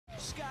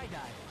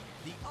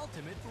the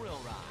ultimate thrill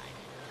ride.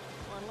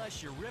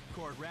 Unless your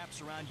ripcord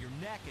wraps around your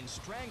neck and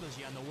strangles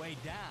you on the way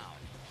down.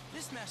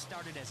 This mess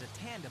started as a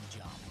tandem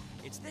jump.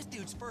 It's this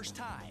dude's first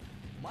time.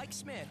 Mike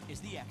Smith is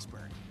the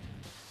expert.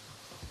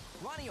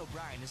 Ronnie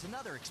O'Brien is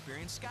another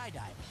experienced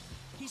skydiver.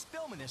 He's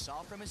filming this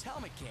all from his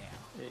helmet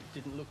cam. It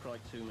didn't look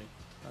right to me.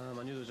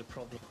 I knew there was a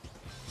problem.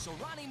 So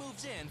Ronnie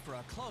moves in for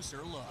a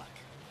closer look.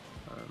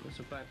 It's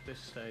about this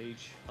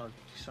stage I've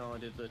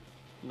decided that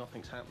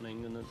nothing's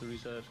happening and that the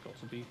reserve's got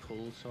to be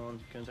pulled, so I'm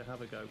going to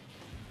have a go.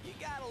 You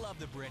gotta love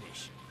the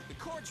British. The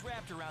cord's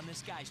wrapped around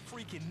this guy's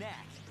freaking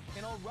neck,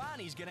 and old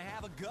Ronnie's gonna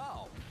have a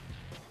go.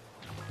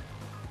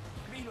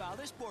 Meanwhile,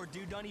 this poor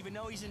dude don't even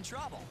know he's in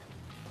trouble.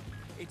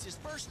 It's his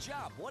first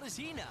jump. What does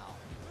he know?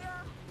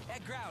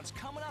 That ground's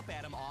coming up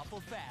at him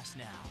awful fast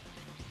now.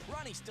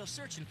 Ronnie's still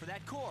searching for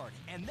that cord,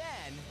 and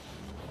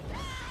then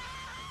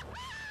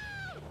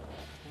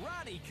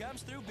Ronnie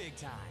comes through big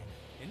time.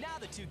 And now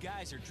the two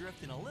guys are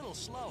drifting a little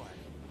slower.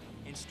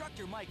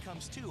 Instructor Mike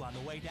comes too on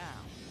the way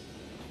down.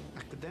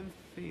 I could then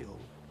feel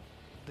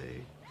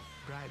the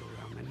bridle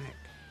around my neck.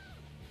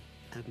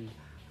 And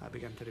I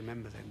began to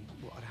remember then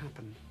what had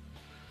happened.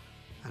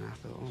 And I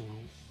thought, oh,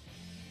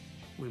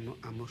 well,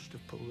 I must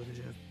have pulled the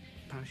reserve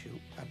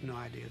parachute. I had no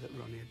idea that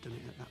Ronnie had done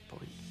it at that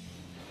point.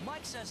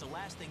 Mike says the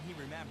last thing he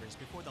remembers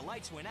before the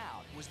lights went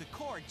out was the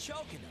cord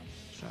choking him.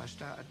 So I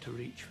started to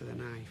reach for the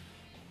knife,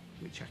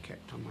 which I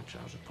kept on my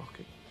trouser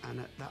pocket. And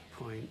at that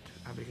point,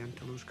 I began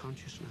to lose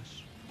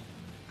consciousness.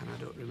 And I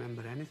don't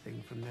remember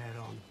anything from there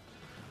on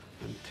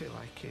until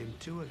I came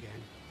to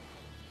again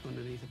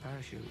underneath the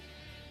parachute.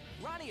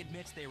 Ronnie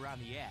admits they were on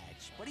the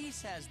edge, but he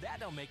says that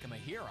don't make him a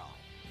hero.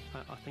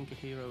 I think a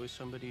hero is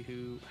somebody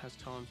who has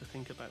time to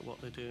think about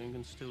what they're doing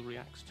and still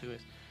reacts to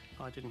it.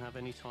 I didn't have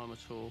any time at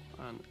all,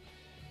 and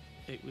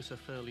it was a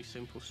fairly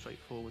simple,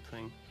 straightforward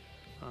thing.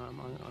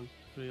 I'm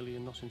really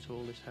not into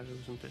all this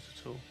heroism bit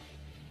at all.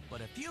 But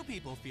a few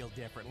people feel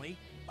differently,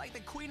 like the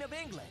Queen of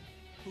England,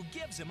 who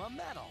gives him a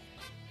medal.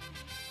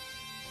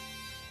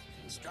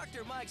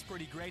 Instructor Mike's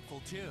pretty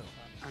grateful too.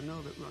 I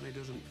know that Ronnie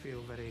doesn't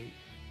feel that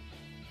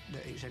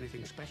it's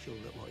anything special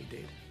that what he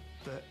did,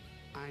 but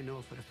I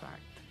know for a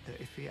fact that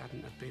if he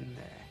hadn't have been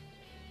there,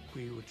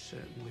 we would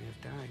certainly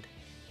have died.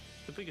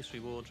 The biggest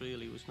reward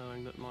really was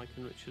knowing that Mike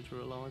and Richard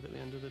were alive at the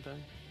end of the day.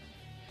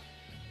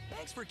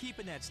 Thanks for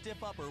keeping that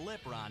stiff upper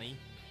lip, Ronnie,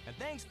 and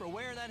thanks for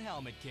wearing that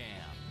helmet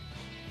cam.